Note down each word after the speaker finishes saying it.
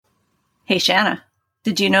Hey, Shanna,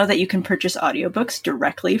 did you know that you can purchase audiobooks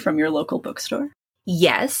directly from your local bookstore?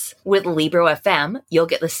 Yes, with Libro FM, you'll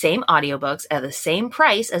get the same audiobooks at the same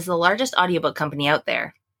price as the largest audiobook company out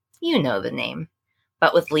there. You know the name.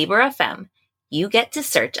 But with Libro FM, you get to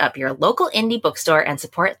search up your local indie bookstore and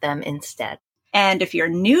support them instead. And if you're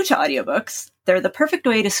new to audiobooks, they're the perfect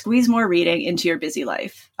way to squeeze more reading into your busy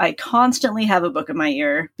life. I constantly have a book in my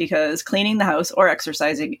ear because cleaning the house or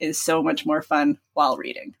exercising is so much more fun while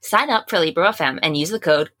reading. Sign up for Libro FM and use the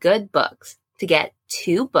code GOODBOOKS to get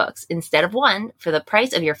 2 books instead of 1 for the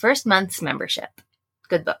price of your first month's membership.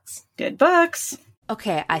 Good books. Good books.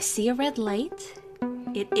 Okay, I see a red light.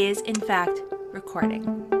 It is, in fact, recording.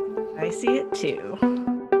 I see it too.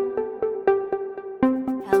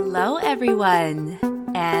 Hello, everyone,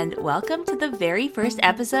 and welcome to the very first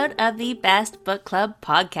episode of the Best Book Club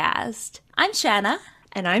podcast. I'm Shanna.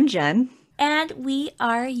 And I'm Jen. And we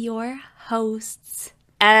are your hosts.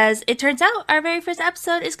 As it turns out, our very first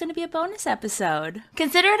episode is going to be a bonus episode.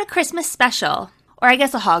 Consider it a Christmas special, or I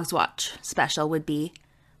guess a Hogswatch special would be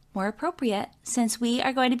more appropriate, since we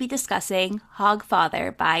are going to be discussing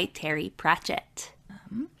Hogfather by Terry Pratchett.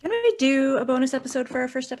 Can we do a bonus episode for our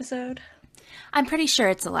first episode? I'm pretty sure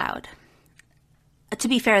it's allowed. To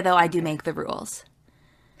be fair, though, I do make the rules.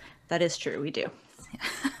 That is true, we do.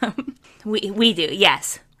 We do,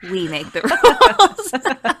 yes. We make the rules.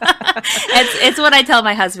 It's what I tell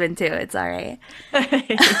my husband, too. It's all right.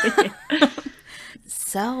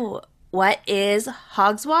 So, what is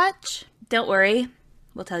Hogswatch? Don't worry.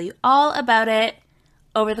 We'll tell you all about it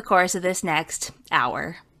over the course of this next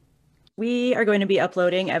hour. We are going to be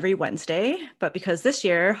uploading every Wednesday, but because this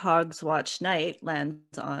year Hogswatch Night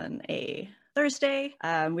lands on a Thursday,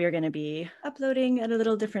 we are going to be uploading at a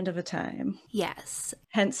little different of a time. Yes.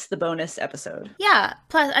 Hence the bonus episode. Yeah.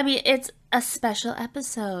 Plus, I mean, it's a special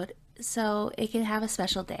episode, so it can have a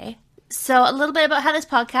special day. So a little bit about how this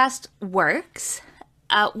podcast works.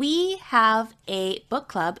 We have a book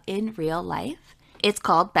club in real life. It's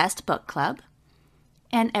called Best Book Club.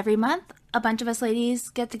 And every month, a bunch of us ladies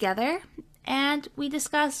get together and we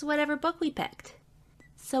discuss whatever book we picked.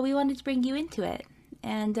 So we wanted to bring you into it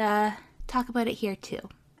and talk about it here too.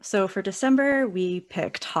 So for December, we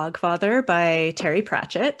picked Hogfather by Terry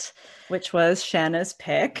Pratchett, which was Shanna's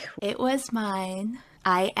pick. It was mine.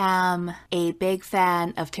 I am a big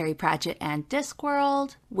fan of Terry Pratchett and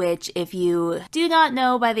Discworld, which if you do not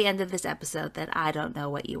know by the end of this episode, then I don't know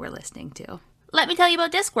what you were listening to. Let me tell you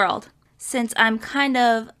about Discworld. Since I'm kind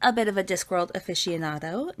of a bit of a Discworld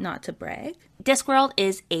aficionado, not to brag. Discworld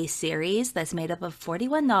is a series that's made up of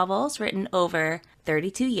 41 novels written over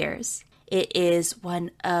 32 years. It is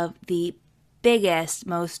one of the biggest,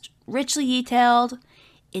 most richly detailed,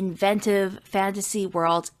 inventive fantasy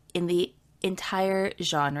worlds in the entire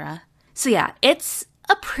genre. So yeah, it's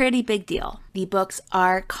a pretty big deal. The books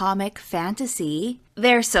are comic fantasy.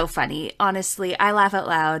 They're so funny. Honestly, I laugh out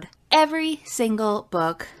loud. Every single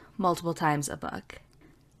book, multiple times a book.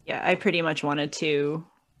 Yeah, I pretty much wanted to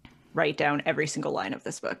write down every single line of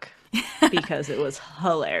this book because it was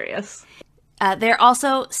hilarious. They're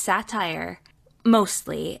also satire,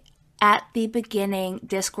 mostly. At the beginning,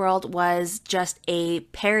 Discworld was just a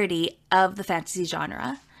parody of the fantasy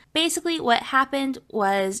genre. Basically, what happened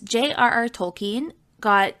was J.R.R. Tolkien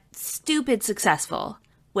got stupid successful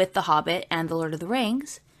with The Hobbit and The Lord of the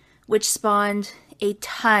Rings, which spawned a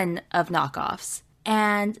ton of knockoffs.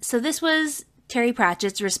 And so this was Terry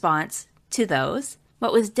Pratchett's response to those.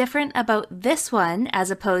 What was different about this one, as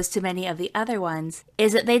opposed to many of the other ones,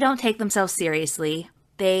 is that they don't take themselves seriously.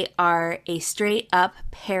 They are a straight-up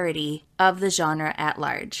parody of the genre at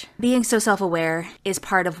large. Being so self-aware is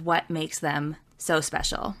part of what makes them so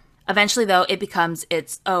special. Eventually, though, it becomes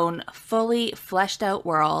its own fully fleshed-out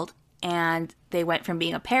world, and they went from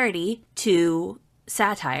being a parody to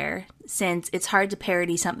satire, since it's hard to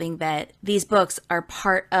parody something that these books are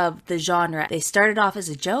part of the genre. They started off as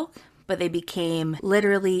a joke, but they became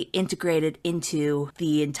literally integrated into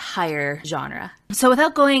the entire genre. So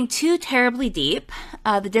without going too terribly deep,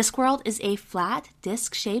 the Discworld is a flat,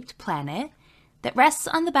 disc-shaped planet that rests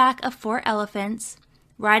on the back of 4 elephants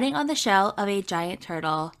riding on the shell of a giant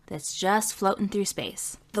turtle that's just floating through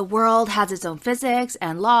space. The world has its own physics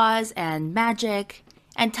and laws and magic,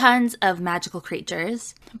 and tons of magical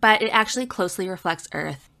creatures, but it actually closely reflects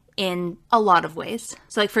Earth in a lot of ways.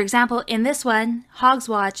 So like, for example, in this one,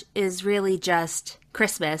 Hogswatch is really just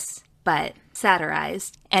Christmas, but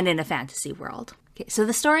satirized and in a fantasy world. Okay, so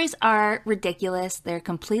the stories are ridiculous. They're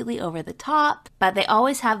completely over the top, but they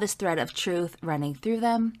always have this thread of truth running through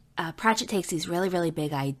them. Pratchett takes these really, really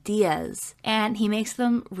big ideas, and he makes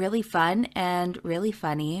them really fun and really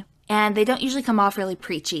funny. And they don't usually come off really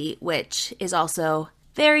preachy, which is also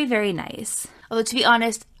very, very nice. Although, to be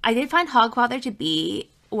honest, I did find Hogfather to be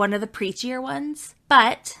one of the preachier ones.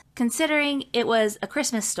 But considering it was a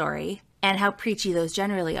Christmas story, and how preachy those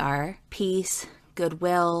generally are, peace,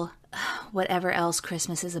 goodwill, whatever else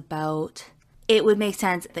Christmas is about, it would make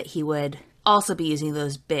sense that he would also be using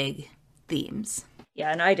those big themes. Yeah,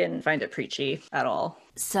 and I didn't find it preachy at all.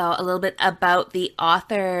 So a little bit about the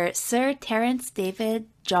author, Sir Terence David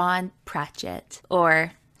John Pratchett,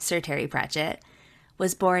 or Sir Terry Pratchett,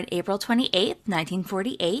 was born April 28th,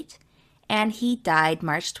 1948, and he died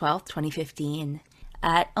March 12th, 2015,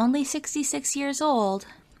 at only 66 years old.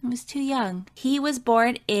 He was too young. He was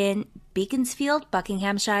born in Beaconsfield,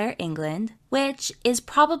 Buckinghamshire, England, which is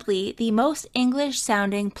probably the most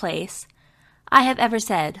English-sounding place I have ever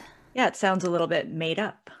said. Yeah, it sounds a little bit made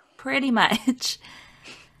up. Pretty much.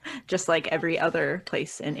 Just like every other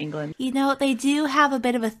place in England. You know, they do have a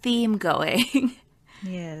bit of a theme going.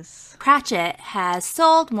 Yes. Pratchett has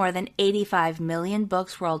sold more than 85 million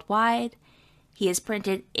books worldwide. He is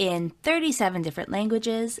printed in 37 different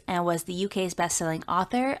languages and was the UK's best-selling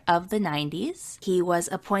author of the 90s. He was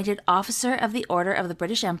appointed Officer of the Order of the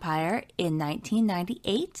British Empire in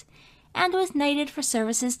 1998 and was knighted for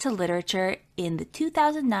services to literature in the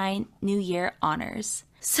 2009 New Year Honors.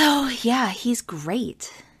 So, yeah, he's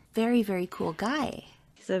great. Very, very cool guy.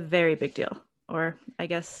 He's a very big deal. Or, I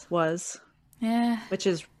guess, was. Yeah. Which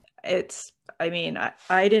is, I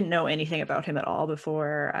didn't know anything about him at all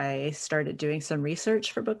before I started doing some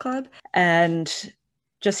research for book club. And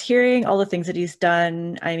just hearing all the things that he's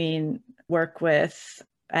done, work with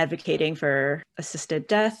advocating for assisted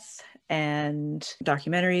death and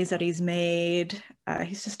documentaries that he's made.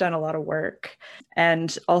 He's just done a lot of work.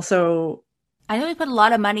 And also, I know he put a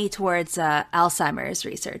lot of money towards Alzheimer's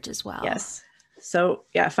research as well. Yes. So,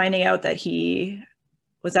 yeah, finding out that he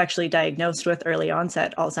was actually diagnosed with early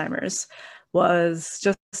onset Alzheimer's was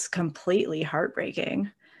just completely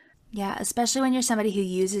heartbreaking. Yeah, especially when you're somebody who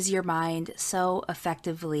uses your mind so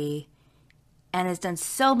effectively and has done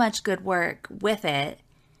so much good work with it.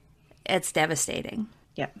 It's devastating.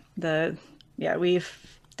 Yeah,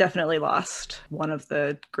 we've definitely lost one of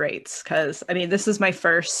the greats because, this is my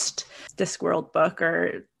first Discworld book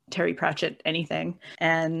or Terry Pratchett anything.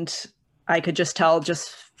 And I could just tell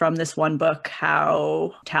just from this one book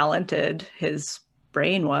how talented his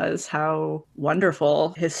brain was, how wonderful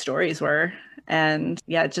his stories were. And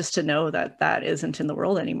yeah, just to know that that isn't in the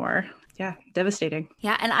world anymore. Yeah, devastating.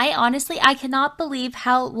 Yeah, and I cannot believe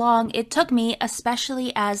how long it took me,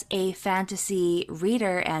 especially as a fantasy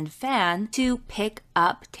reader and fan, to pick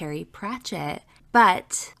up Terry Pratchett.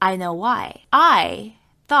 But I know why. I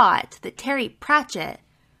thought that Terry Pratchett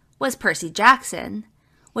was Percy Jackson,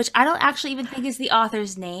 which I don't actually even think is the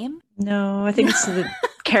author's name. No, I think it's the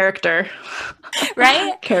character.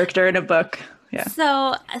 Right? Character in a book. Yeah.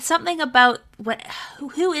 So something about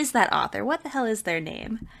who is that author? What the hell is their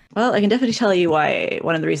name? Well, I can definitely tell you why.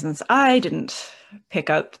 One of the reasons I didn't pick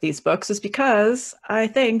up these books is because I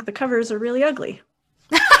think the covers are really ugly.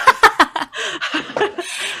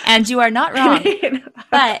 And you are not wrong.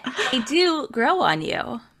 But they do grow on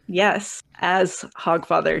you. Yes, as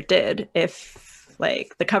Hogfather did. If,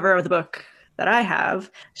 the cover of the book that I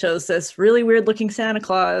have shows this really weird looking Santa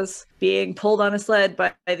Claus being pulled on a sled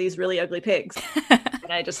by these really ugly pigs.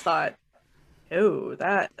 And I just thought,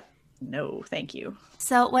 no, thank you.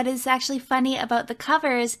 So what is actually funny about the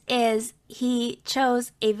covers is he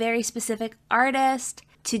chose a very specific artist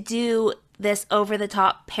to do this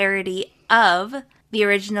over-the-top parody of the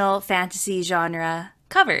original fantasy genre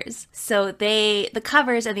covers. So the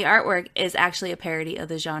covers and the artwork is actually a parody of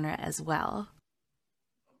the genre as well.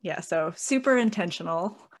 Yeah, so super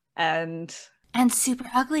intentional and super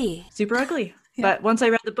ugly. Super ugly. Yeah. But once I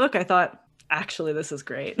read the book, I thought, actually, this is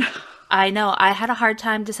great. I know. I had a hard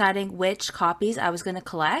time deciding which copies I was going to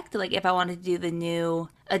collect, if I wanted to do the new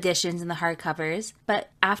editions and the hardcovers. But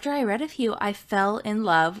after I read a few, I fell in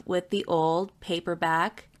love with the old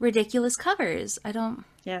paperback ridiculous covers.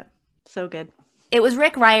 Yeah, so good. It was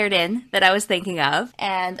Rick Riordan that I was thinking of,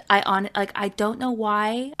 and I don't know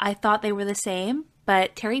why I thought they were the same,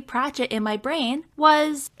 but Terry Pratchett in my brain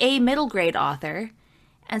was a middle grade author,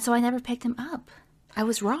 and so I never picked him up. I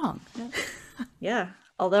was wrong. Yeah.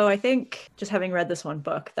 Although I think just having read this one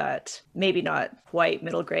book that maybe not quite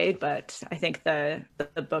middle grade, but I think the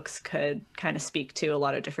books could kind of speak to a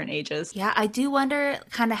lot of different ages. Yeah, I do wonder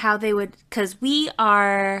kind of how they would, because we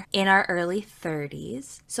are in our early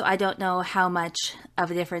 30s, so I don't know how much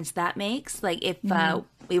of a difference that makes. If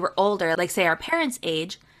we were older, say our parents'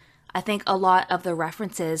 age, I think a lot of the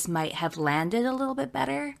references might have landed a little bit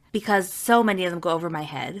better because so many of them go over my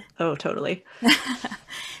head. Oh, totally.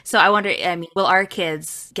 So I wonder, I mean, will our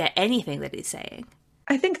kids get anything that he's saying?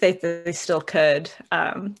 I think they still could.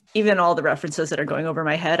 Even all the references that are going over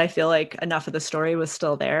my head, I feel like enough of the story was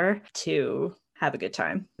still there to have a good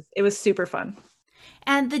time. It was super fun.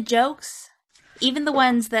 And the jokes, even the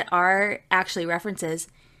ones that are actually references,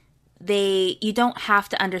 you don't have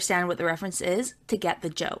to understand what the reference is to get the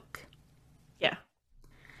joke. Yeah.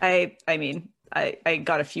 I mean, I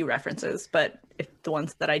got a few references, but if the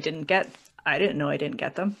ones that I didn't get, I didn't know I didn't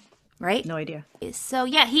get them. Right? No idea. So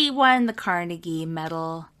yeah, he won the Carnegie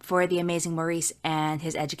Medal for The Amazing Maurice and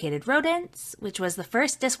His Educated Rodents, which was the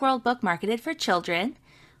first Discworld book marketed for children,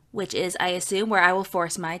 which is, I assume, where I will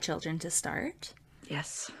force my children to start.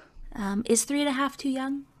 Yes. Is 3.5 too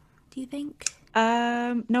young, do you think?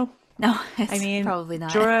 No. No, I mean, probably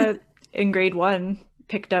not. Jorah in grade 1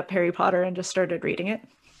 picked up Harry Potter and just started reading it.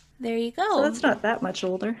 There you go. So that's not that much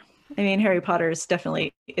older. I mean, Harry Potter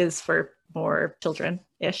definitely is for more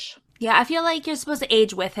children-ish. Yeah, I feel like you're supposed to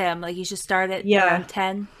age with him. Like you should start at around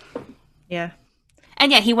 10. Yeah.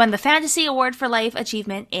 And yeah, he won the Fantasy Award for Life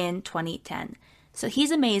Achievement in 2010. So he's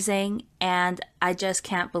amazing, and I just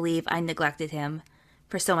can't believe I neglected him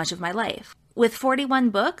for so much of my life. With 41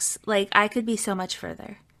 books, like, I could be so much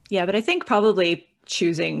further. Yeah, but I think probably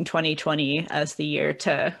choosing 2020 as the year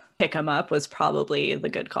to pick him up was probably the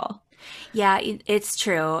good call. Yeah, it's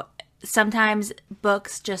true. Sometimes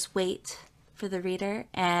books just wait for the reader,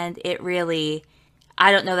 and it really,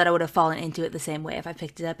 I don't know that I would have fallen into it the same way if I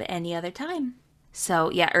picked it up at any other time.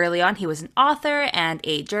 So yeah, early on he was an author and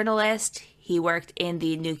a journalist. He worked in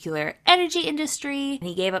the nuclear energy industry, and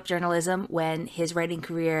he gave up journalism when his writing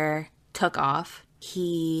career took off.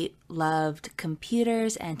 He loved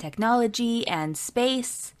computers and technology and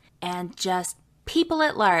space and just people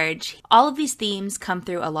at large. All of these themes come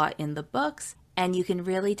through a lot in the books, and you can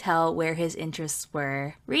really tell where his interests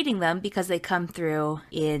were reading them because they come through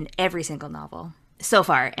in every single novel. So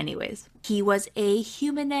far, anyways. He was a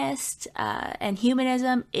humanist, and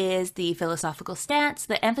humanism is the philosophical stance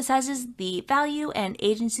that emphasizes the value and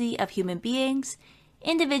agency of human beings,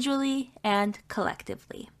 individually and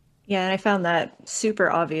collectively. Yeah, and I found that super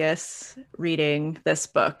obvious reading this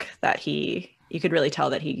book that you could really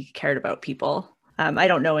tell that he cared about people. I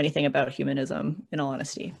don't know anything about humanism, in all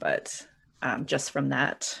honesty, but just from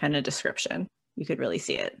that kind of description, you could really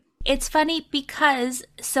see it. It's funny because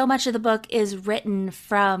so much of the book is written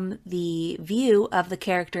from the view of the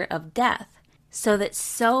character of Death, so that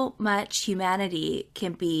so much humanity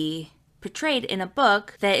can be portrayed in a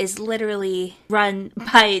book that is literally run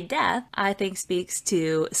by Death, I think speaks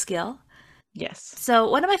to skill. Yes. So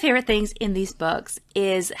one of my favorite things in these books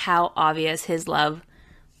is how obvious his love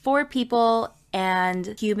for people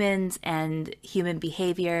and humans and human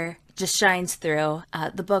behavior just shines through.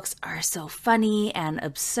 The books are so funny and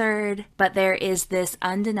absurd, but there is this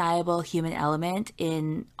undeniable human element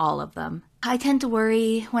in all of them. I tend to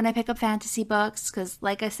worry when I pick up fantasy books because,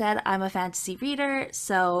 like I said, I'm a fantasy reader,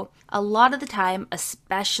 so a lot of the time,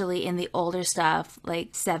 especially in the older stuff,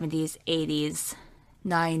 like 70s, 80s,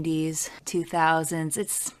 90s, 2000s,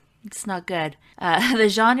 it's not good. The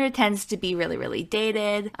genre tends to be really, really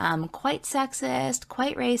dated, quite sexist,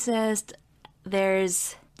 quite racist.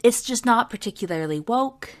 It's just not particularly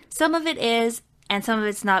woke. Some of it is, and some of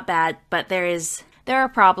it's not bad, but there are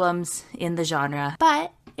problems in the genre.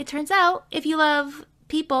 But it turns out, if you love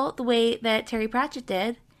people the way that Terry Pratchett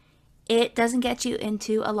did, it doesn't get you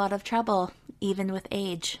into a lot of trouble, even with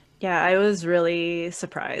age. Yeah, I was really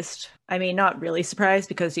surprised. I mean, not really surprised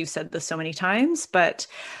because you've said this so many times, but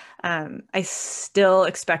I still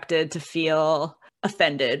expected to feel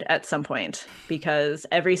offended at some point because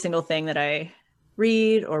every single thing that I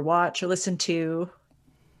read or watch or listen to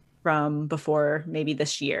from before maybe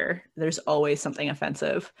this year, there's always something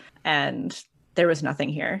offensive, and there was nothing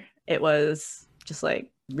here. It was just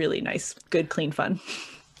like really nice, good, clean fun.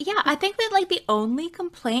 Yeah, I think that like the only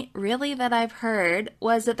complaint really that I've heard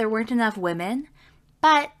was that there weren't enough women,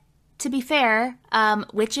 but to be fair,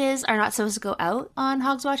 witches are not supposed to go out on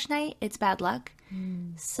Hogswatch night. It's bad luck.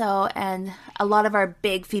 So, and a lot of our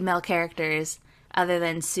big female characters, other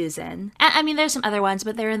than Susan, I mean, there's some other ones,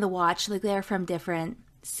 but they're in the Watch, like they're from different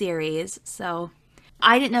series. So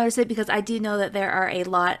I didn't notice it because I do know that there are a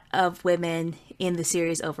lot of women in the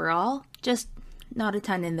series overall, just not a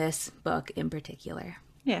ton in this book in particular.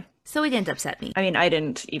 Yeah. So it didn't upset me. I mean, I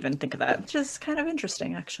didn't even think of that. Just kind of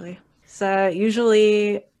interesting, actually. So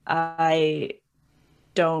usually I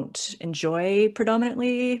don't enjoy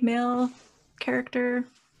predominantly male character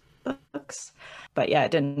books. But yeah,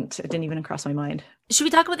 it didn't even cross my mind. Should we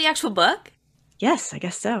talk about the actual book? Yes, I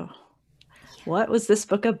guess so. What was this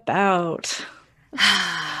book about?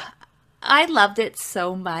 I loved it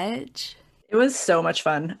so much. It was so much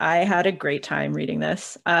fun. I had a great time reading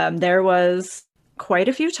this. There was quite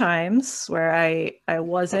a few times where I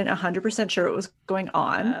wasn't 100% sure what was going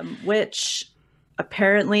on, which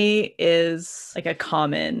apparently is like a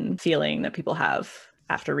common feeling that people have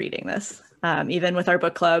after reading this. Even with our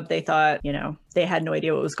book club, they thought, they had no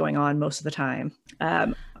idea what was going on most of the time.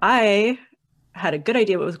 I had a good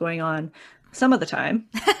idea what was going on some of the time.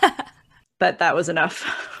 But that was enough.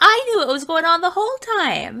 I knew what was going on the whole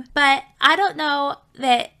time. But I don't know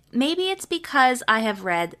that maybe it's because I have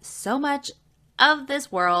read so much of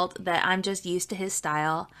this world that I'm just used to his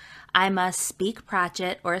style. I must speak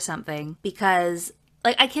Pratchett or something because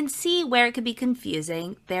I can see where it could be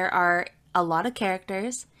confusing. There are a lot of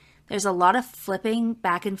characters. There's a lot of flipping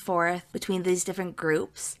back and forth between these different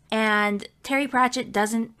groups. And Terry Pratchett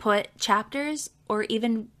doesn't put chapters or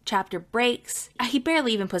even chapter breaks. He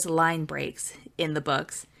barely even puts line breaks in the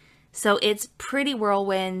books. So it's pretty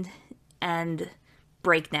whirlwind and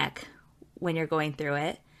breakneck when you're going through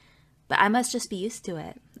it. But I must just be used to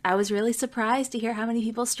it. I was really surprised to hear how many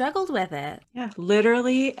people struggled with it. Yeah,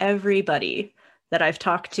 literally everybody that I've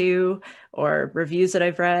talked to or reviews that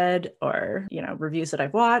I've read or, reviews that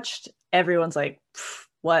I've watched, everyone's like,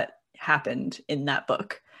 what happened in that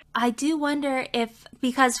book? I do wonder if,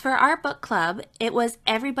 because for our book club, it was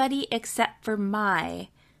everybody except for my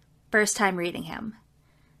first time reading him.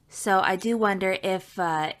 So I do wonder if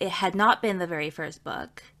it had not been the very first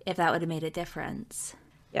book, if that would have made a difference.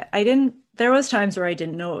 Yeah, there was times where I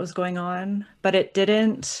didn't know what was going on, but it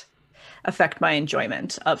didn't affect my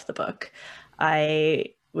enjoyment of the book.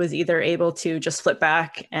 I was either able to just flip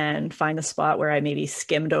back and find a spot where I maybe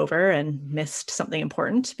skimmed over and missed something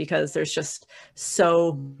important because there's just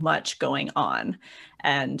so much going on.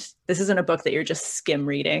 And this isn't a book that you're just skim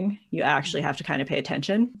reading. You actually have to kind of pay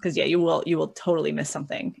attention because you will totally miss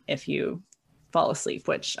something if you fall asleep,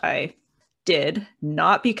 which I did,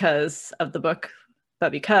 not because of the book,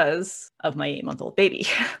 but because of my 8-month-old baby.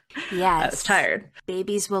 Yes. I was tired.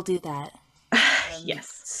 Babies will do that.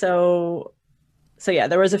 Yes. So yeah,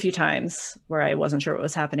 there was a few times where I wasn't sure what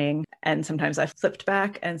was happening. And sometimes I flipped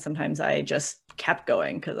back and sometimes I just kept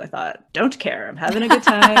going because I thought, don't care. I'm having a good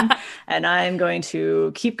time and I'm going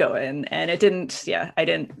to keep going. And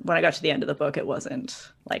when I got to the end of the book, it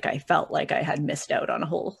wasn't like I felt like I had missed out on a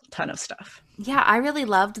whole ton of stuff. Yeah, I really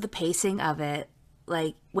loved the pacing of it.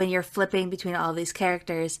 Like when you're flipping between all these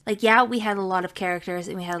characters, we had a lot of characters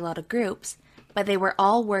and we had a lot of groups, but they were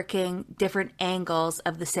all working different angles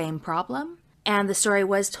of the same problem. And the story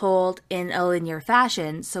was told in a linear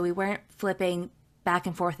fashion, so we weren't flipping back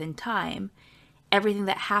and forth in time. Everything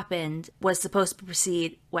that happened was supposed to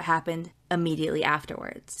precede what happened immediately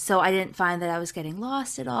afterwards. So I didn't find that I was getting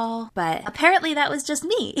lost at all, but apparently that was just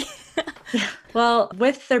me. Yeah. Well,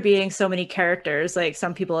 with there being so many characters,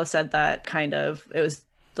 some people have said that it was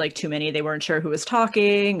too many. They weren't sure who was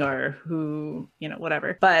talking or who,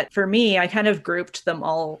 whatever. But for me, I kind of grouped them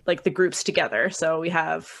all, the groups together. So we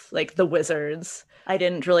have the wizards. I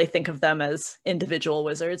didn't really think of them as individual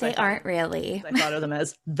wizards. They aren't really. I thought of them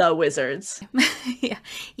as the wizards.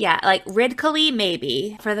 Yeah, Ridcully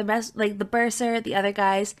maybe. For the best, the Bursar, the other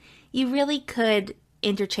guys, you really could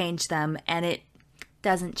interchange them and it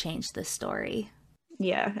doesn't change the story.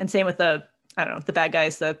 Yeah, and same with the bad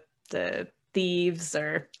guys, the thieves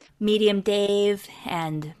or Medium Dave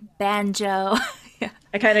and Banjo. Yeah.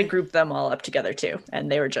 I kind of grouped them all up together too,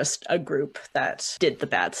 and they were just a group that did the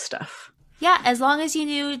bad stuff. Yeah, as long as you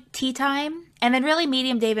knew Tea Time, and then really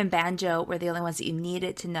Medium Dave and Banjo were the only ones that you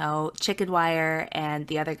needed to know. Chicken Wire and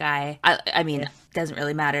the other guy, it doesn't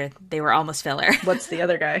really matter. They were almost filler. What's the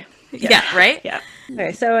other guy? Yeah, right? Yeah.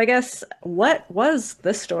 Okay, so I guess, what was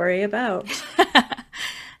the story about?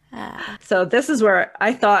 So this is where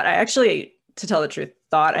I actually, to tell the truth,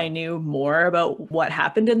 thought I knew more about what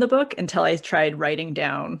happened in the book until I tried writing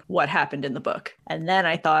down what happened in the book. And then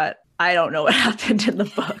I thought, I don't know what happened in the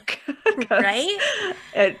book. Right?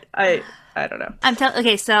 I don't know.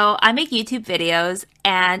 Okay, so I make YouTube videos,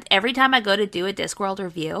 and every time I go to do a Discworld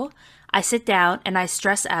review, I sit down and I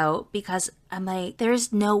stress out because I'm like,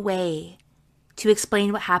 there's no way to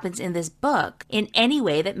explain what happens in this book in any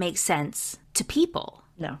way that makes sense to people.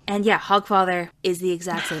 No. And yeah, Hogfather is the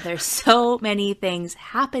exact same. There's so many things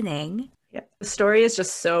happening. Yeah. The story is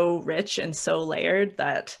just so rich and so layered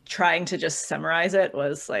that trying to just summarize it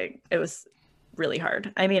was it was really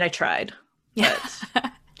hard. I mean, I tried. Yeah.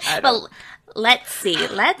 But well, let's see.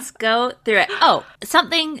 Let's go through it. Oh,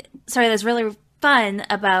 sorry, that's really fun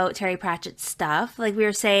about Terry Pratchett's stuff. Like we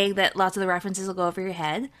were saying that lots of the references will go over your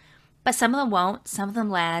head, but some of them won't, some of them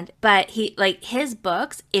land. But his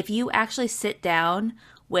books, if you actually sit down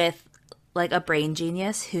with like a brain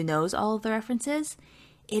genius who knows all of the references,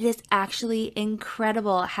 it is actually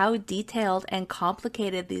incredible how detailed and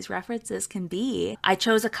complicated these references can be. I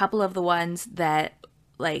chose a couple of the ones that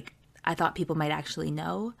like I thought people might actually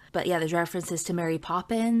know. But yeah, there's references to Mary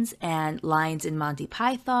Poppins and lines in Monty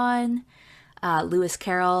Python, Lewis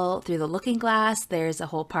Carroll Through the Looking Glass. There's a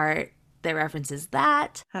whole part that references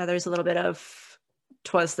that. There's a little bit of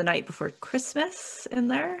 'Twas the Night Before Christmas in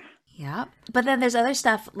there. Yeah. But then there's other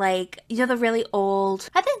stuff like, the really old,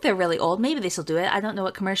 I think they're really old. Maybe they still do it. I don't know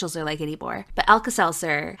what commercials are like anymore. But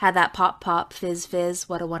Alka-Seltzer had that pop, pop, fizz, fizz.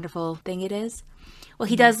 What a wonderful thing it is. Well,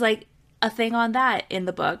 he does like a thing on that in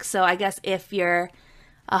the book. So I guess if you're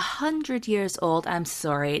 100 years old, I'm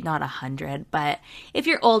sorry, not 100, but if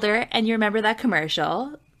you're older and you remember that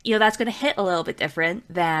commercial, that's going to hit a little bit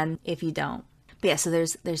different than if you don't. But yeah, so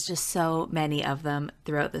there's just so many of them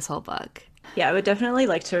throughout this whole book. Yeah, I would definitely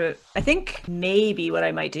like to, I think maybe what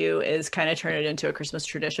I might do is kind of turn it into a Christmas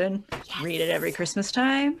tradition. Yes. Read it every Christmas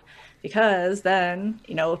time, because then,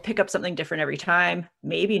 pick up something different every time,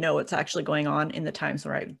 maybe know what's actually going on in the times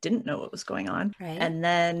where I didn't know what was going on. Right. And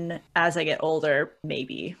then as I get older,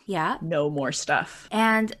 maybe know more stuff.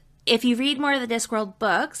 And if you read more of the Discworld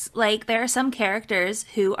books, like there are some characters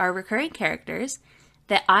who are recurring characters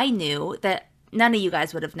that I knew that none of you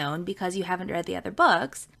guys would have known because you haven't read the other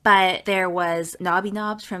books, but there was Nobby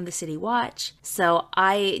Nobbs from the City Watch. So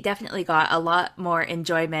I definitely got a lot more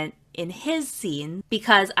enjoyment in his scene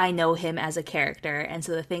because I know him as a character. And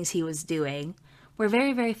so the things he was doing were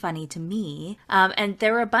very, very funny to me. And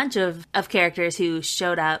there were a bunch of characters who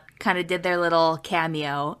showed up, kind of did their little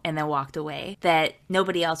cameo and then walked away that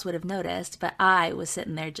nobody else would have noticed. But I was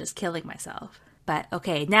sitting there just killing myself. But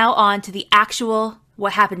okay, now on to the actual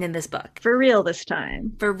what happened in this book. For real this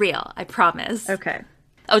time. For real, I promise. Okay.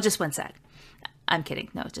 Oh, just one sec. I'm kidding.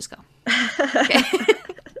 No, just go. Okay.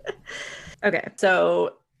 Okay,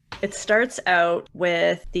 so it starts out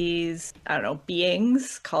with these,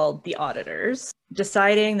 beings called the Auditors,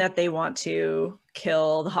 deciding that they want to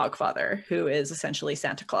kill the Hogfather, who is essentially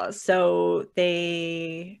Santa Claus. So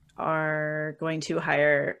they are going to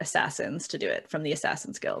hire assassins to do it from the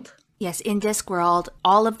Assassin's Guild. Yes, in Discworld,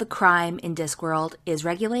 all of the crime in Discworld is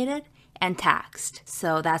regulated and taxed.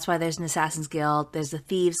 So that's why there's an Assassin's Guild, there's a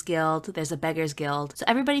Thieves Guild, there's a Beggars Guild. So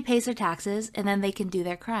everybody pays their taxes and then they can do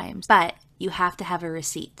their crimes. But you have to have a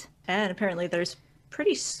receipt. And apparently there's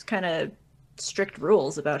pretty kind of strict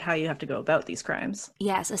rules about how you have to go about these crimes.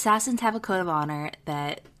 Yes, assassins have a code of honor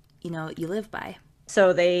that, you live by.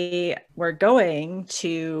 So they were going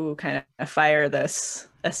to kind of fire this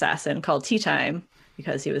assassin called Tea Time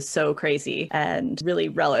because he was so crazy and really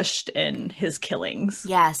relished in his killings.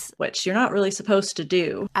 Yes. Which you're not really supposed to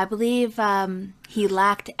do. I believe he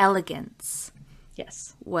lacked elegance.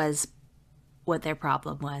 Yes. Was what their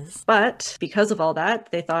problem was. But because of all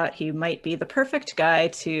that, they thought he might be the perfect guy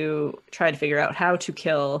to try to figure out how to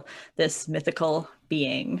kill this mythical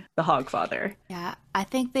being, the Hogfather. Yeah, I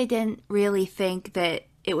think they didn't really think that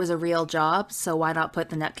it was a real job, so why not put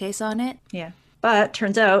the nutcase on it? Yeah. But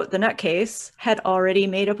turns out the nutcase had already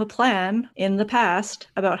made up a plan in the past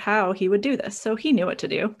about how he would do this, so he knew what to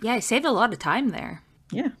do. Yeah, he saved a lot of time there.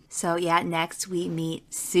 Yeah. So yeah, next we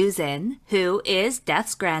meet Susan, who is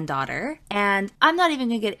Death's granddaughter. And I'm not even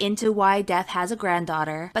going to get into why Death has a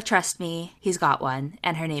granddaughter, but trust me, he's got one,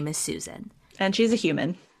 and her name is Susan. And she's a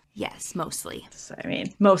human. Yes, mostly.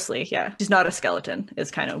 Mostly, yeah. She's not a skeleton,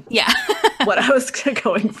 is kind of what I was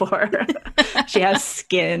going for. She has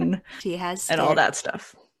skin. She has skin. And all that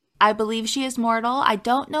stuff. I believe she is mortal. I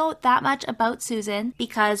don't know that much about Susan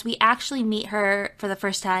because we actually meet her for the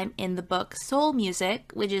first time in the book Soul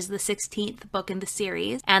Music, which is the 16th book in the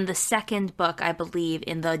series, and the second book, I believe,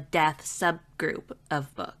 in the Death subgroup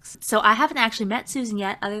of books. So I haven't actually met Susan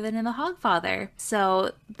yet other than in The Hogfather.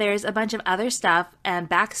 So there's a bunch of other stuff and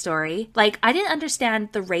backstory. Like, I didn't understand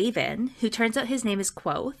the Raven, who turns out his name is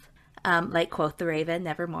Quoth, like Quoth the Raven,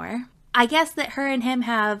 nevermore. I guess that her and him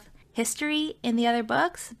have history in the other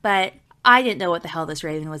books, but I didn't know what the hell this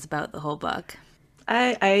Raven was about the whole book.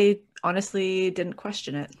 I honestly didn't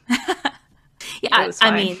question it. Yeah,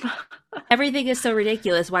 I mean, everything is so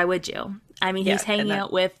ridiculous. Why would you? I mean, he's hanging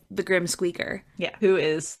out with the Grim Squeaker. Yeah, who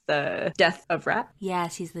is the Death of Rat.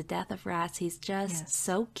 Yes, he's the Death of Rats. He's just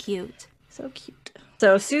so cute. So cute.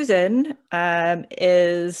 So Susan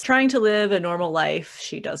is trying to live a normal life.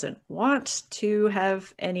 She doesn't want to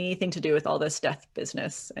have anything to do with all this death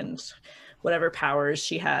business and whatever powers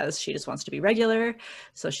she has. She just wants to be regular.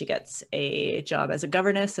 So she gets a job as a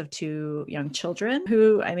governess of 2 young children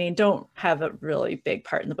who, I mean, don't have a really big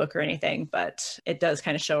part in the book or anything, but it does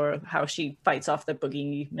kind of show how she fights off the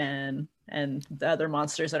boogeyman and the other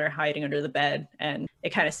monsters that are hiding under the bed. And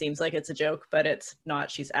it kind of seems like it's a joke, but it's not.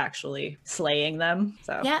 She's actually slaying them.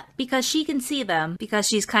 So Yeah, because she can see them, because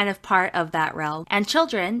she's kind of part of that realm. And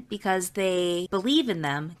children, because they believe in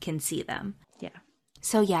them, can see them. yeah.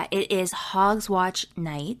 So yeah, it is Hogswatch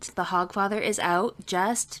night. The Hogfather is out,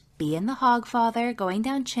 just being the Hogfather, going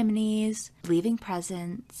down chimneys, leaving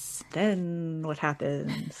presents. Then what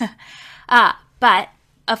happens? But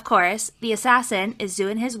of course, the assassin is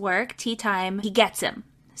doing his work. Tea time, he gets him.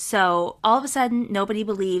 So all of a sudden, nobody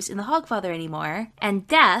believes in the Hogfather anymore. And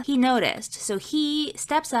Death, he noticed. So he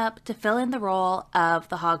steps up to fill in the role of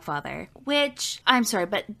the Hogfather. Which, I'm sorry,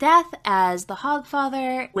 but Death as the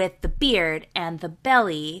Hogfather with the beard and the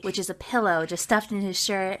belly, which is a pillow just stuffed in his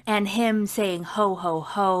shirt, and him saying ho ho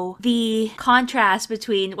ho. The contrast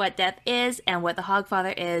between what Death is and what the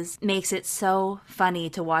Hogfather is makes it so funny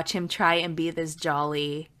to watch him try and be this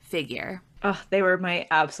jolly figure. Oh, they were my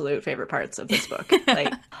absolute favorite parts of this book.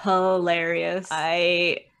 Like, hilarious.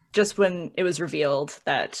 When it was revealed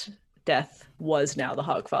that Death was now the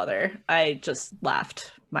Hogfather, I just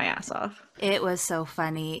laughed my ass off. It was so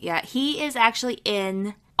funny. Yeah, he is actually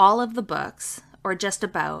in all of the books, or just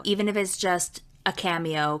about, even if it's just a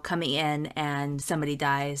cameo coming in and somebody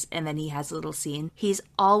dies and then he has a little scene. He's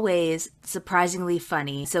always surprisingly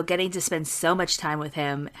funny. So getting to spend so much time with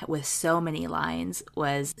him with so many lines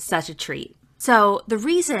was such a treat. So the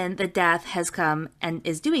reason that Death has come and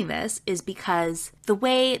is doing this is because the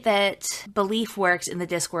way that belief works in the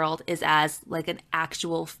Discworld is as like an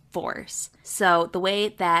actual force. So the way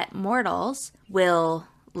that mortals will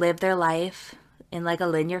live their life in like a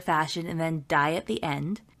linear fashion and then die at the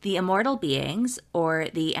end, the immortal beings, or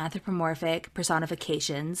the anthropomorphic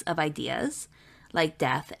personifications of ideas, like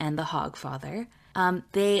Death and the Hogfather,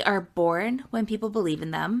 they are born when people believe in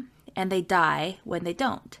them, and they die when they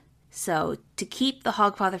don't. So to keep the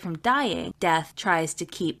Hogfather from dying, Death tries to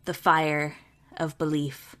keep the fire of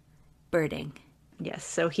belief burning. Yes,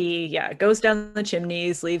 so he goes down the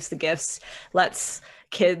chimneys, leaves the gifts, lets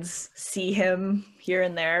kids see him here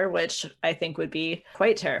and there, which I think would be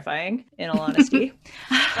quite terrifying, in all honesty.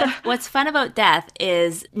 What's fun about Death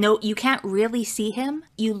is, no, you can't really see him.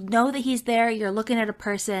 You know that he's there, you're looking at a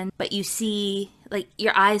person, but you see, like,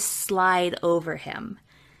 your eyes slide over him.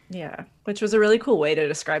 Yeah, which was a really cool way to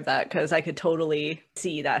describe that, because I could totally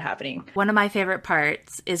see that happening. One of my favorite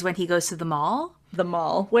parts is when he goes to the mall. The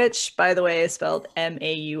mall, which, by the way, is spelled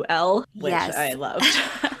M-A-U-L, which Yes. I loved.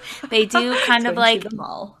 They do kind of like the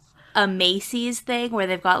mall. a Macy's thing where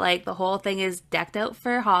they've got like the whole thing is decked out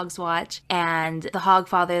for Hogswatch, and the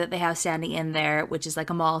Hogfather that they have standing in there, which is like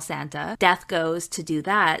a mall Santa. Death goes to do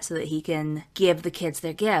that so that he can give the kids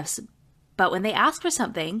their gifts. But when they ask for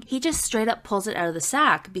something, he just straight up pulls it out of the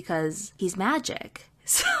sack because he's magic.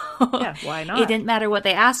 So Yeah, why not? It didn't matter what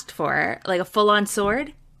they asked for. Like a full-on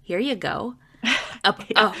sword? Here you go. A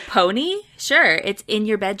pony? Sure, it's in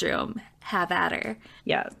your bedroom. Have at her.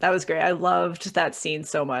 Yeah, that was great. I loved that scene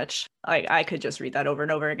so much. I could just read that over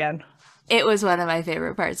and over again. It was one of my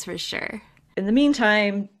favorite parts for sure. In the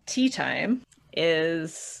meantime, Tea Time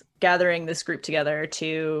is gathering this group together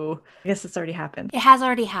to... I guess it's already happened. It has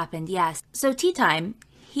already happened, yes. So Tea Time,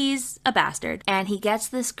 he's a bastard, and he gets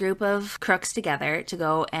this group of crooks together to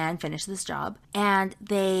go and finish this job. And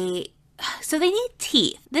they need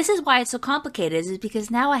teeth. This is why it's so complicated, is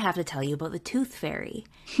because now I have to tell you about the Tooth Fairy.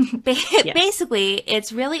 Yes. Basically,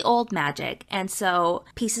 it's really old magic, and so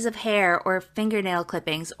pieces of hair or fingernail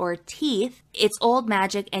clippings or teeth, it's old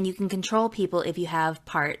magic, and you can control people if you have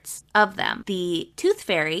parts of them. The Tooth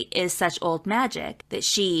Fairy is such old magic that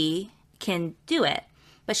she can do it.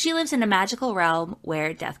 But she lives in a magical realm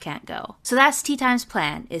where Death can't go. So that's Tea Time's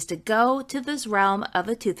plan, is to go to this realm of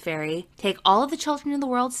the Tooth Fairy, take all of the children in the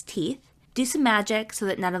world's teeth, do some magic so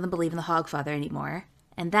that none of them believe in the Hogfather anymore.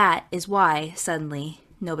 And that is why, suddenly,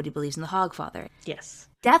 nobody believes in the Hogfather. Yes.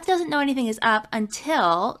 Death doesn't know anything is up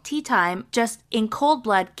until Tea Time just in cold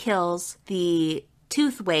blood kills the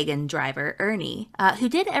tooth wagon driver, Ernie, who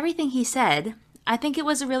did everything he said. I think it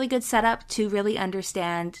was a really good setup to really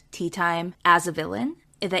understand Tea Time as a villain,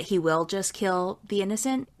 that he will just kill the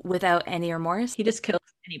innocent without any remorse. He just kills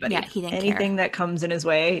anybody. Yeah, he didn't Anything care. that comes in his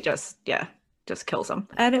way, just kills him.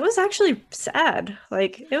 And it was actually sad.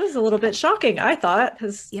 Like, it was a little bit shocking, I thought,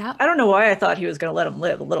 because Yeah. I don't know why I thought he was going to let him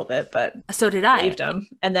live a little bit, but So did I. saved him.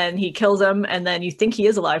 And then he kills him, and then you think he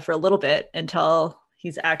is alive for a little bit until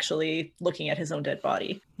he's actually looking at his own dead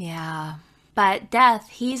body. Yeah. But Death,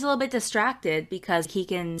 he's a little bit distracted because he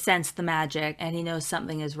can sense the magic and he knows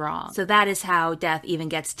something is wrong. So that is how Death even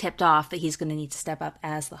gets tipped off that he's going to need to step up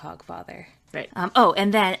as the Hogfather. Right.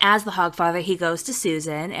 And then as the Hogfather, he goes to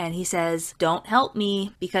Susan and he says, don't help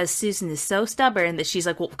me, because Susan is so stubborn that she's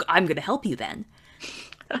like, well, I'm going to help you then.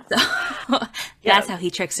 So that's how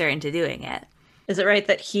he tricks her into doing it. Is it right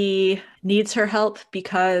that he needs her help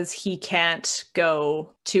because he can't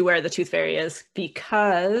go to where the Tooth Fairy is,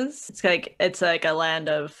 because it's like a land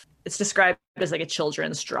of, it's described as like a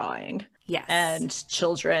children's drawing. Yes. And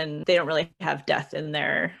children, they don't really have death in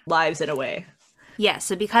their lives in a way. Yeah,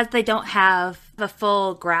 so because they don't have the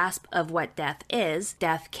full grasp of what death is,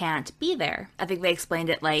 death can't be there. I think they explained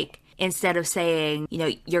it like, instead of saying, you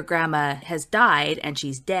know, your grandma has died and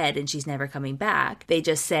she's dead and she's never coming back, they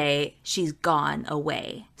just say she's gone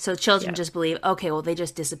away. So children just believe, okay, well, they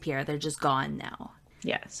just disappear. They're just gone now.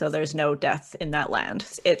 Yeah, so there's no death in that land.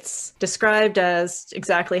 It's described as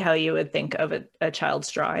exactly how you would think of a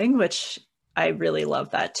child's drawing, which I really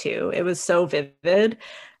love that too. It was so vivid.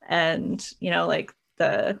 And, you know, like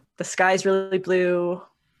the sky's really blue,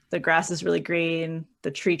 the grass is really green,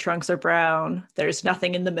 the tree trunks are brown, there's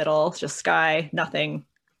nothing in the middle, just sky, nothing,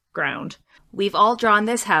 ground. We've all drawn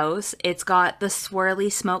this house. It's got the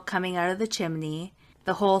swirly smoke coming out of the chimney,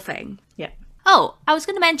 the whole thing. Yeah. Oh, I was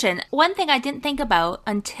going to mention, one thing I didn't think about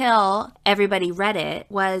until everybody read it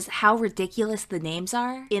was how ridiculous the names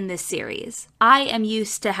are in this series. I am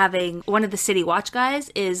used to having, one of the City Watch guys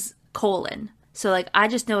is Colin. So, like, I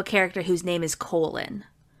just know a character whose name is Colin.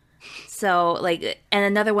 So, like, and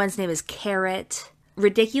another one's name is Carrot.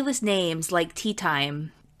 Ridiculous names like Tea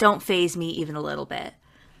Time don't faze me even a little bit.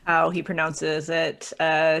 How he pronounces it,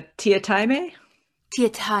 Tiataime?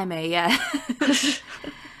 Tiataime, yeah.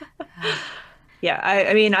 Yeah,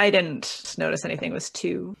 I mean, I didn't notice anything was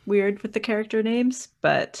too weird with the character names,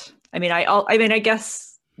 but I mean, I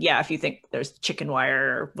guess, yeah, if you think there's Chicken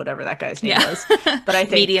Wire or whatever that guy's name was, but I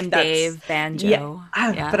think Medium Dave, Banjo.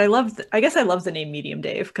 Yeah, but I guess I love the name Medium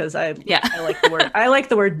Dave because I like the word. I like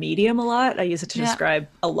the word medium a lot. I use it to describe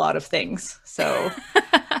a lot of things. So,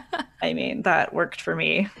 I mean, that worked for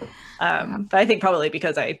me. But I think probably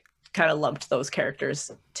because I kind of lumped those characters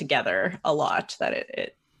together a lot that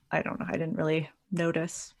it I don't know, I didn't really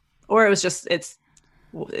notice, or it was just it's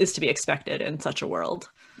to be expected in such a world.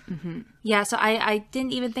 Mm-hmm. Yeah, so I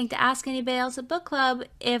didn't even think to ask anybody else at book club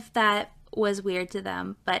if that was weird to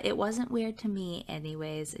them, but it wasn't weird to me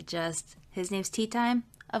anyways. It just, his name's Tea Time?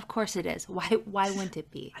 Of course it is. Why wouldn't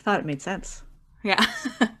it be? I thought it made sense. Yeah.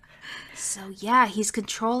 So yeah, he's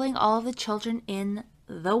controlling all of the children in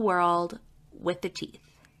the world with the teeth.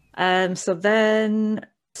 So then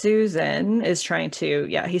Susan is trying to,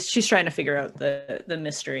 she's trying to figure out the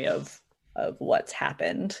mystery of what's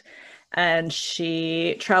happened. And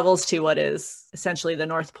she travels to what is essentially the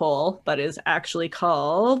North Pole, but is actually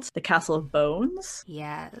called the Castle of Bones.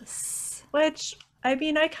 Yes. Which, I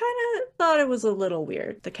mean, I kind of thought it was a little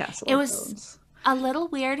weird, the Castle of Bones. It was a little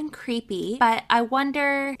weird and creepy, but I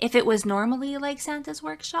wonder if it was normally like Santa's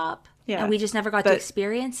workshop. Yeah. And we just never got to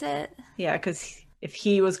experience it. Yeah, because if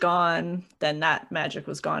he was gone, then that magic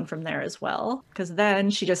was gone from there as well. Because then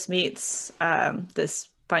she just meets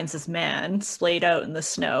finds this man splayed out in the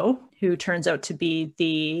snow who turns out to be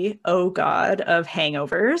the god of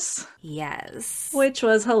hangovers. Yes. Which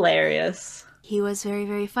was hilarious. He was very,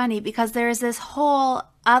 very funny because there is this whole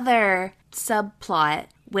other subplot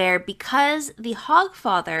where because the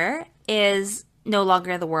Hogfather is no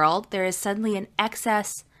longer in the world, there is suddenly an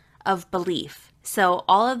excess of belief. So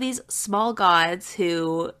all of these small gods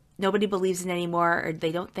who nobody believes in anymore or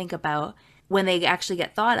they don't think about, when they actually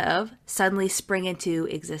get thought of, suddenly spring into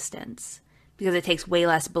existence because it takes way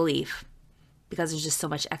less belief because there's just so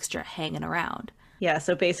much extra hanging around. Yeah,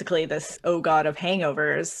 so basically this god of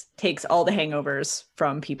hangovers takes all the hangovers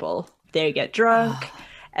from people. They get drunk,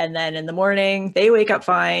 and then in the morning, they wake up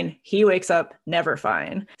fine. He wakes up never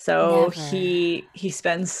fine. So he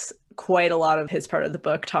spends quite a lot of his part of the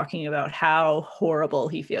book talking about how horrible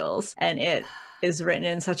he feels. And it is written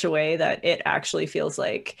in such a way that it actually feels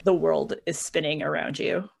like the world is spinning around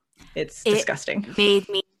you. It's disgusting. It made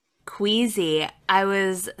me queasy. I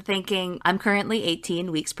was thinking, I'm currently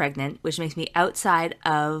 18 weeks pregnant, which makes me outside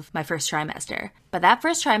of my first trimester. But that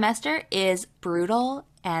first trimester is brutal,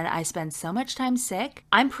 and I spend so much time sick.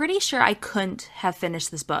 I'm pretty sure I couldn't have finished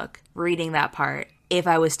this book reading that part if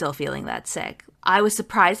I was still feeling that sick. I was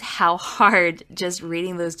surprised how hard just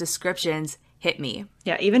reading those descriptions hit me.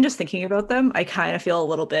 Yeah, even just thinking about them, I kind of feel a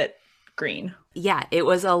little bit green. Yeah, it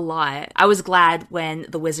was a lot. I was glad when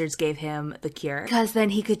the wizards gave him the cure, because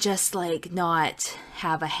then he could just like not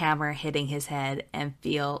have a hammer hitting his head and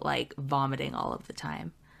feel like vomiting all of the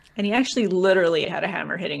time. And he actually literally had a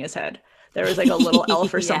hammer hitting his head. There was like a little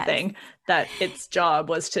elf or Yes. something that its job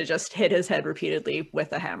was to just hit his head repeatedly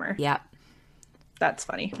with a hammer. Yep. That's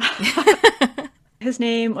funny. His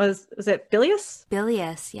name was it Bilious?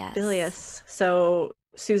 Bilious, yes. Bilious. So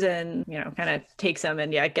Susan, kind of takes him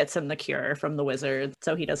and gets him the cure from the wizard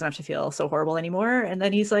so he doesn't have to feel so horrible anymore. And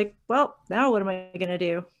then he's like, well, now what am I going to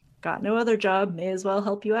do? Got no other job. May as well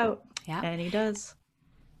help you out. Yeah. And he does.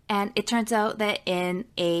 And it turns out that in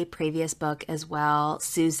a previous book as well,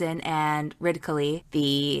 Susan and Ridcully,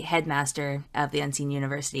 the headmaster of the Unseen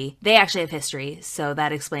University, they actually have history. So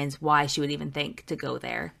that explains why she would even think to go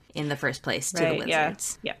there in the first place to the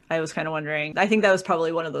wizards. Yeah. I was kind of wondering. I think that was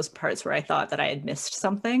probably one of those parts where I thought that I had missed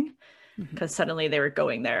something because suddenly they were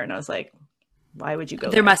going there and I was like, why would you go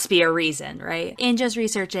there? There must be a reason, right? In just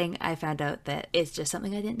researching, I found out that it's just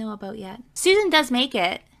something I didn't know about yet. Susan does make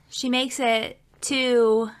it. She makes it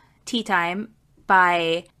to tea time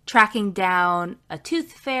by tracking down a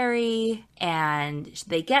tooth fairy, and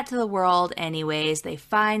they get to the world anyways. They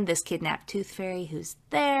find this kidnapped tooth fairy who's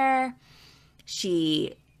there.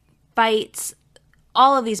 She fights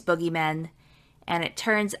all of these boogeymen, and it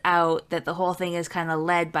turns out that the whole thing is kind of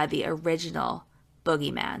led by the original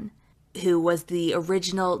boogeyman, who was the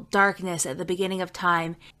original darkness at the beginning of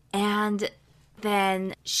time. And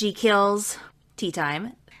then she kills Tea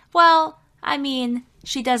Time. Well, I mean,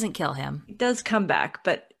 she doesn't kill him. He does come back,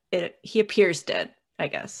 but he appears dead, I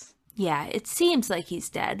guess. Yeah, it seems like he's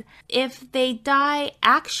dead. If they die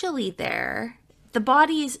actually there, the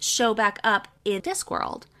bodies show back up in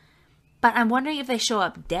Discworld. But I'm wondering if they show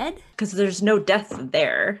up dead? Because there's no death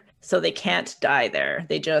there, so they can't die there.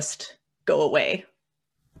 They just go away.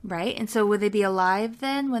 Right? And so would they be alive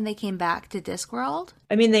then when they came back to Discworld?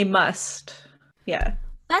 I mean, they must. Yeah.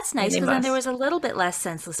 That's nice, They because then there must. was a little bit less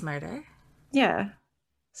senseless murder. Yeah.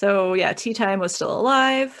 So, Tea Time was still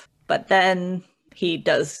alive, but then he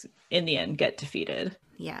does, in the end, get defeated.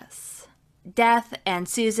 Yes. Death and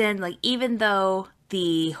Susan, like, even though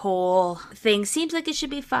the whole thing seems like it should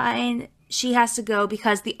be fine, she has to go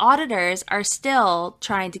because the auditors are still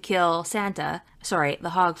trying to kill Santa. Sorry, the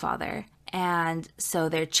Hogfather. And so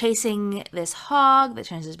they're chasing this hog that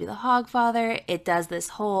turns out to be the Hogfather. It does this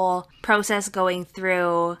whole process going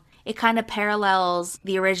through. It kind of parallels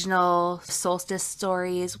the original solstice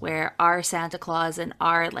stories where our Santa Claus and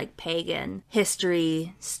our like pagan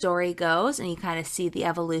history story goes, and you kind of see the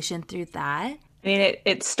evolution through that. I mean,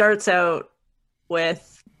 it starts out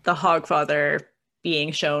with the Hogfather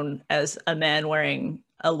being shown as a man wearing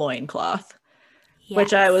a loincloth,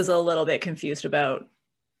 which I was a little bit confused about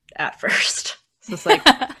at first. So it's like,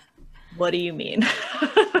 what do you mean?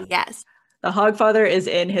 Yes. The Hogfather is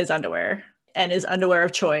in his underwear, and his underwear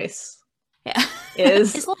of choice Yeah.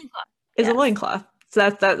 is It's loincloth. a loincloth. So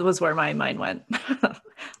that was where my mind went.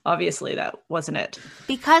 Obviously, that wasn't it.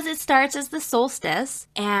 Because it starts as the solstice,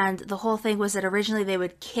 and the whole thing was that originally they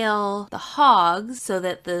would kill the hogs so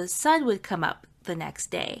that the sun would come up the next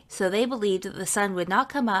day. So they believed that the sun would not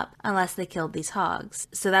come up unless they killed these hogs.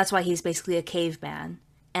 So that's why he's basically a caveman.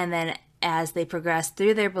 And then as they progress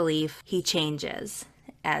through their belief, he changes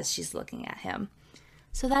as she's looking at him.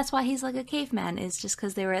 So that's why he's like a caveman, is just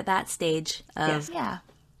because they were at that stage of,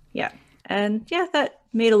 Yeah. And that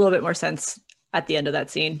made a little bit more sense at the end of that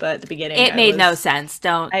scene, but at the beginning It made no sense.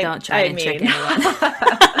 Don't try to trick anyone.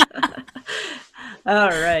 All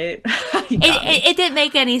right. It didn't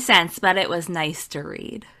make any sense, but it was nice to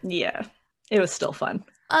read. Yeah. It was still fun.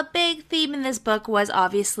 A big theme in this book was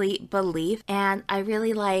obviously belief, and I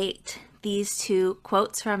really liked these two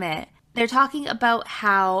quotes from it. They're talking about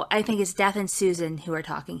how, I think it's Death and Susan who are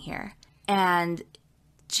talking here, and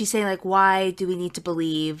she's saying, like, why do we need to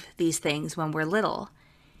believe these things when we're little?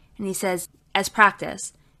 And he says, as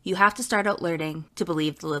practice, you have to start out learning to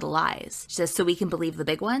believe the little lies. She says, so we can believe the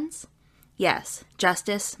big ones? Yes,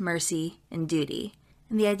 justice, mercy, and duty.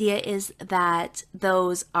 And the idea is that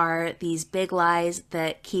those are these big lies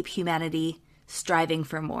that keep humanity striving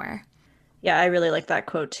for more. Yeah, I really like that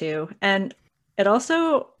quote too. And it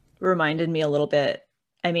also reminded me a little bit.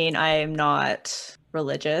 I mean, I'm not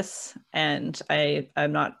religious, and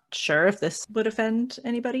I'm not sure if this would offend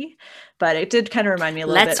anybody, but it did kind of remind me a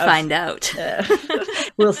little bit. Let's find out.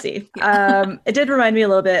 We'll see. It did remind me a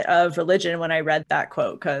little bit of religion when I read that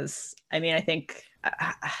quote, because I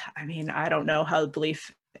mean, I don't know how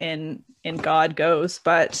belief in God goes,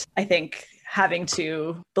 but I think having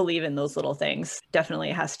to believe in those little things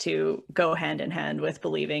definitely has to go hand in hand with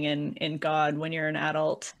believing in God when you're an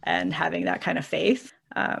adult and having that kind of faith.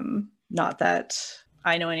 Not that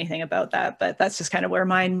I know anything about that, but that's just kind of where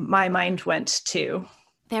my mind went to.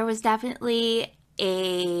 There was definitely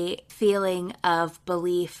a feeling of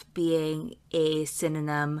belief being a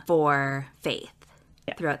synonym for faith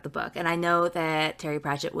throughout the book. And I know that Terry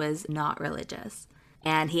Pratchett was not religious,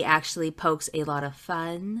 and he actually pokes a lot of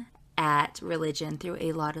fun at religion through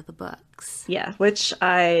a lot of the books. Yeah, which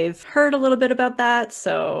I've heard a little bit about that.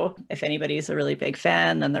 So if anybody's a really big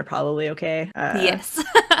fan, then they're probably okay. Yes.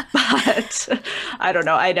 But I don't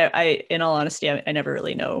know. I in all honesty, I never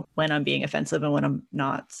really know when I'm being offensive and when I'm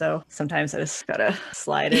not. So sometimes I just gotta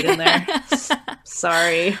slide it in there.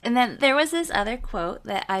 Sorry. And then there was this other quote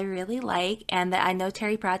that I really like, and that I know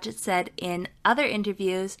Terry Pratchett said in other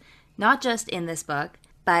interviews, not just in this book,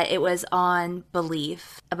 but it was on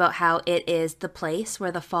belief, about how it is the place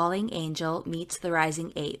where the falling angel meets the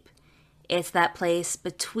rising ape. It's that place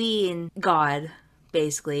between God,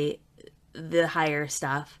 basically, the higher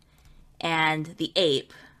stuff, and the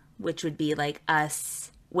ape, which would be like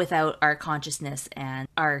us without our consciousness and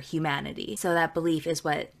our humanity. So that belief is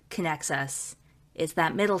what connects us. It's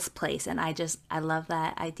that middle place, and I love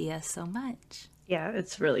that idea so much. Yeah,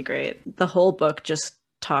 it's really great. The whole book just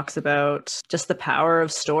talks about just the power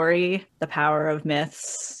of story, the power of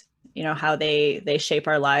myths, you know, how they shape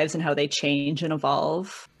our lives and how they change and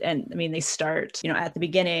evolve. And I mean, they start, you know, at the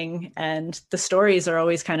beginning, and the stories are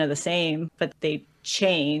always kind of the same, but they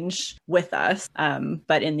change with us.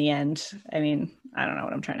 But in the end, I mean, I don't know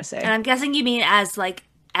what I'm trying to say. And I'm guessing you mean as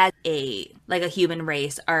a human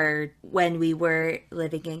race, when we were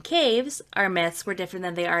living in caves, our myths were different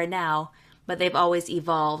than they are now, but they've always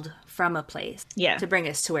evolved from a place to bring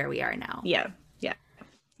us to where we are now. Yeah,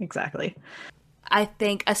 exactly. I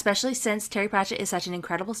think, especially since Terry Pratchett is such an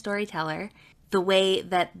incredible storyteller, the way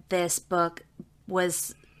that this book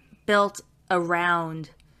was built around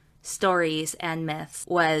stories and myths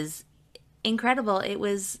was incredible. It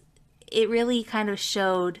really kind of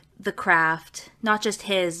showed the craft, not just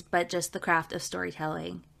his, but just the craft of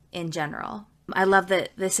storytelling in general. I love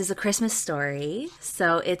that this is a Christmas story,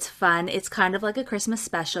 so it's fun. It's kind of like a Christmas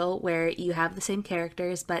special where you have the same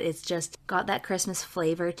characters, but it's just got that Christmas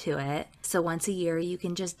flavor to it. So once a year, you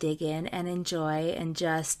can just dig in and enjoy and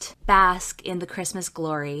just bask in the Christmas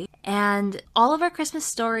glory. And all of our Christmas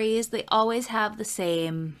stories, they always have the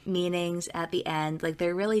same meanings at the end. Like,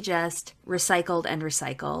 they're really just recycled and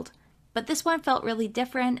recycled. But this one felt really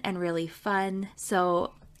different and really fun,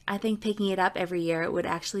 so I think picking it up every year would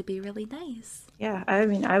actually be really nice. Yeah, I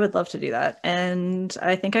mean, I would love to do that. And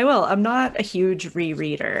I think I will. I'm not a huge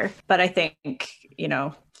rereader, but I think, you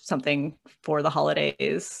know, something for the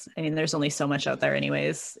holidays. I mean, there's only so much out there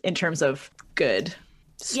anyways, in terms of good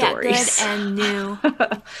stories. Yeah, good and new.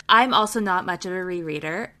 I'm also not much of a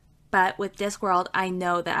rereader, but with Discworld, I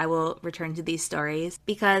know that I will return to these stories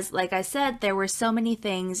because, like I said, there were so many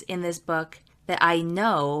things in this book that I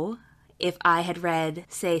know if I had read,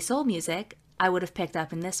 say, Soul Music, I would have picked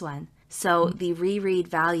up in this one. So the reread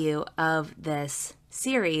value of this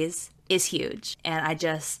series is huge. And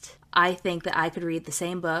I think that I could read the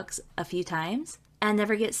same books a few times and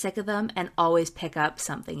never get sick of them and always pick up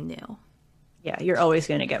something new. Yeah, you're always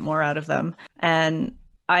going to get more out of them. And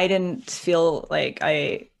I didn't feel like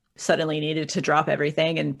I suddenly needed to drop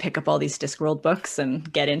everything and pick up all these Discworld books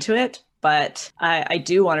and get into it. But I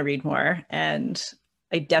do want to read more. And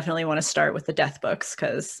I definitely want to start with the Death books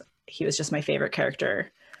because he was just my favorite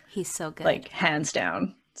character. He's so good. Like, hands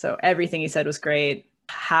down. So everything he said was great.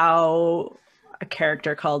 How a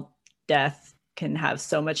character called Death can have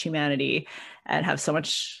so much humanity and have so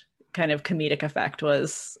much kind of comedic effect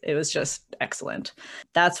was just excellent.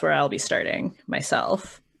 That's where I'll be starting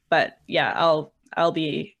myself. But yeah, I'll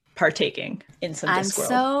be partaking in some Discworld. I'm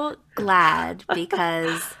so glad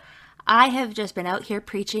because I have just been out here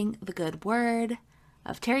preaching the good word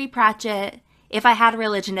of Terry Pratchett. If I had a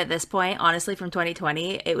religion at this point, honestly, from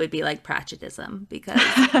 2020, it would be like Pratchettism because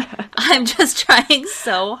I'm just trying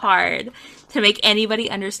so hard to make anybody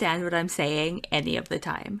understand what I'm saying any of the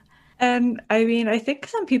time. And I mean, I think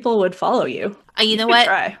some people would follow you. You know what?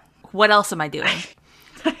 Try. What else am I doing?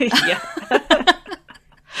 Yeah.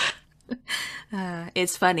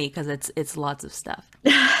 It's funny because it's lots of stuff.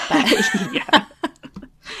 Yeah.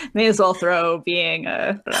 May as well throw being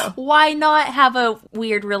a... Why not have a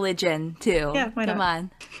weird religion, too? Yeah, why not? Come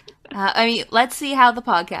on. I mean, let's see how the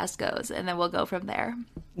podcast goes, and then we'll go from there.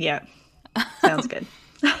 Yeah. Sounds good.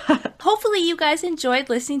 Hopefully hopefully you guys enjoyed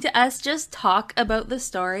listening to us just talk about the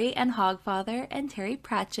story and Hogfather and Terry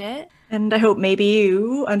Pratchett. And I hope maybe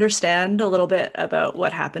you understand a little bit about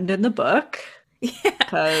what happened in the book. Yeah.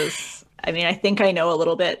 Because, I mean, I think I know a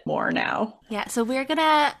little bit more now. Yeah, so we're going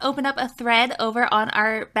to open up a thread over on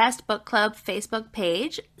our Best Book Club Facebook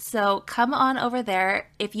page. So come on over there.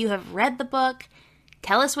 If you have read the book,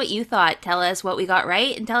 tell us what you thought. Tell us what we got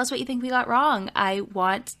right and tell us what you think we got wrong. I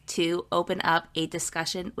want to open up a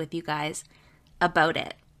discussion with you guys about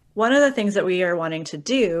it. One of the things that we are wanting to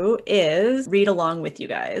do is read along with you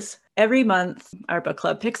guys. Every month, our book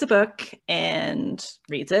club picks a book and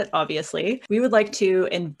reads it, obviously. We would like to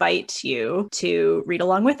invite you to read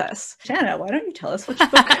along with us. Shanna, why don't you tell us which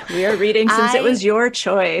book we are reading since it was your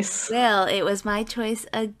choice? Well, it was my choice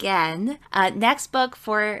again. Next book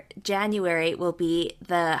for January will be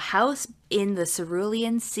The House in the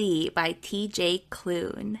Cerulean Sea by T.J.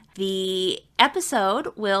 Klune. The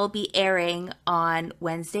episode will be airing on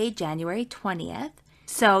Wednesday, January 20th.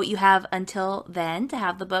 So you have until then to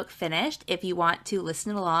have the book finished if you want to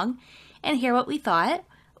listen along and hear what we thought.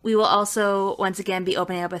 We will also, once again, be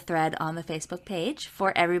opening up a thread on the Facebook page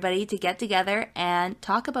for everybody to get together and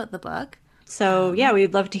talk about the book. So yeah,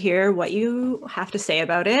 we'd love to hear what you have to say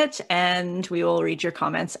about it, and we will read your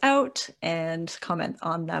comments out and comment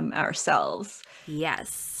on them ourselves.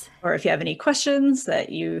 Yes. Or if you have any questions that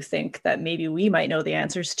you think that maybe we might know the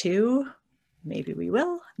answers to, maybe we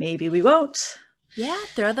will, maybe we won't. Yeah,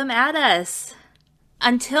 throw them at us.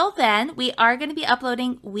 Until then, we are going to be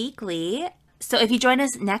uploading weekly. So if you join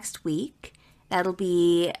us next week, that'll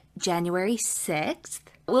be January 6th.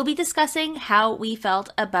 We'll be discussing how we felt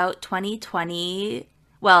about 2020,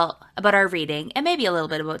 well, about our reading, and maybe a little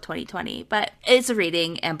bit about 2020, but it's a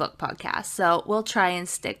reading and book podcast, so we'll try and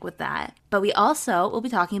stick with that. But we also will be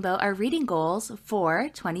talking about our reading goals for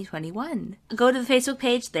 2021. Go to the Facebook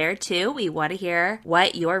page there too. We want to hear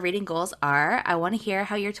what your reading goals are. I want to hear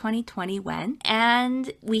how your 2020 went, and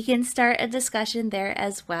we can start a discussion there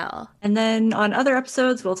as well. And then on other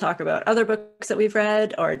episodes, we'll talk about other books that we've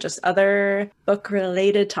read or just other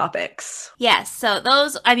book-related topics. Yes, so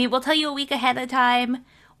those, I mean, we'll tell you a week ahead of time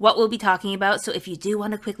what we'll be talking about. So if you do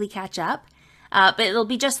want to quickly catch up, but it'll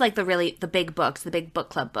be just like the big books, the big book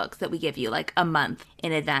club books that we give you like a month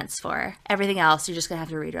in advance for. Everything else, you're just going to have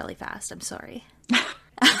to read really fast. I'm sorry.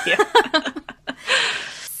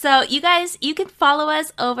 So you guys, you can follow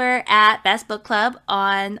us over at Best Book Club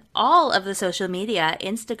on all of the social media,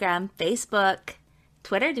 Instagram, Facebook,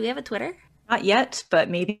 Twitter. Do we have a Twitter? Not yet, but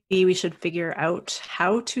maybe we should figure out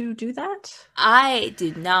how to do that. I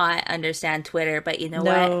do not understand Twitter, but you know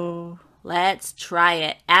what? Let's try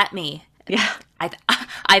it. At me. Yeah.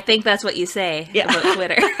 I think that's what you say about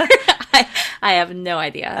Twitter. I have no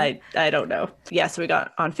idea. I don't know. Yeah, so we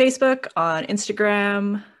got on Facebook, on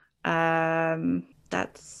Instagram.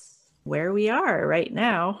 That's where we are right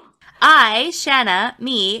now. I, Shanna,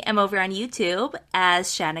 am over on YouTube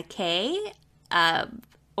as Shanna K,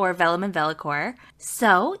 or Vellum and Velicor.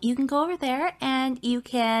 So you can go over there and you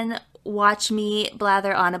can watch me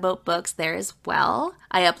blather on about books there as well.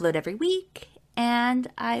 I upload every week and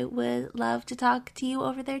I would love to talk to you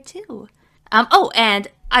over there too. And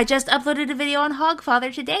I just uploaded a video on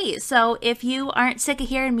Hogfather today. So if you aren't sick of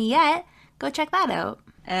hearing me yet, go check that out.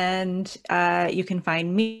 And you can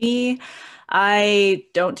find me. I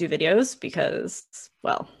don't do videos because,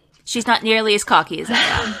 well, she's not nearly as cocky as I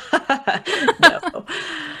am. No.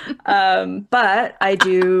 But I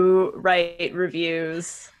do write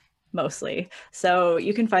reviews mostly. So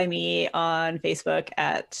you can find me on Facebook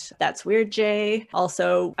at That's Weird Jay.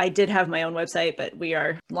 Also, I did have my own website, but we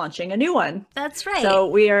are launching a new one. That's right. So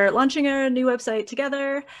we are launching a new website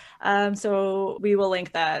together. So we will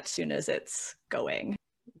link that as soon as it's going.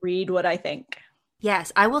 Read what I think.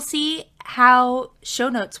 Yes, I will see how show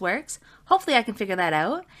notes works. Hopefully I can figure that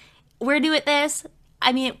out. We're new at this.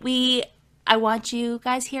 I mean, I want you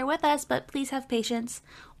guys here with us, but please have patience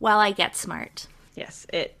while I get smart. Yes,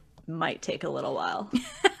 it might take a little while.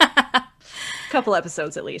 Couple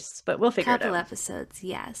episodes at least, but we'll figure it out. Couple episodes,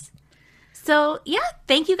 yes. So, yeah,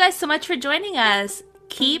 thank you guys so much for joining us.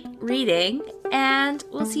 Keep reading, and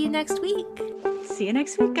we'll see you next week. See you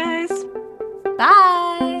next week, guys.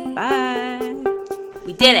 Bye. Bye.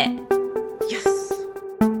 We did it.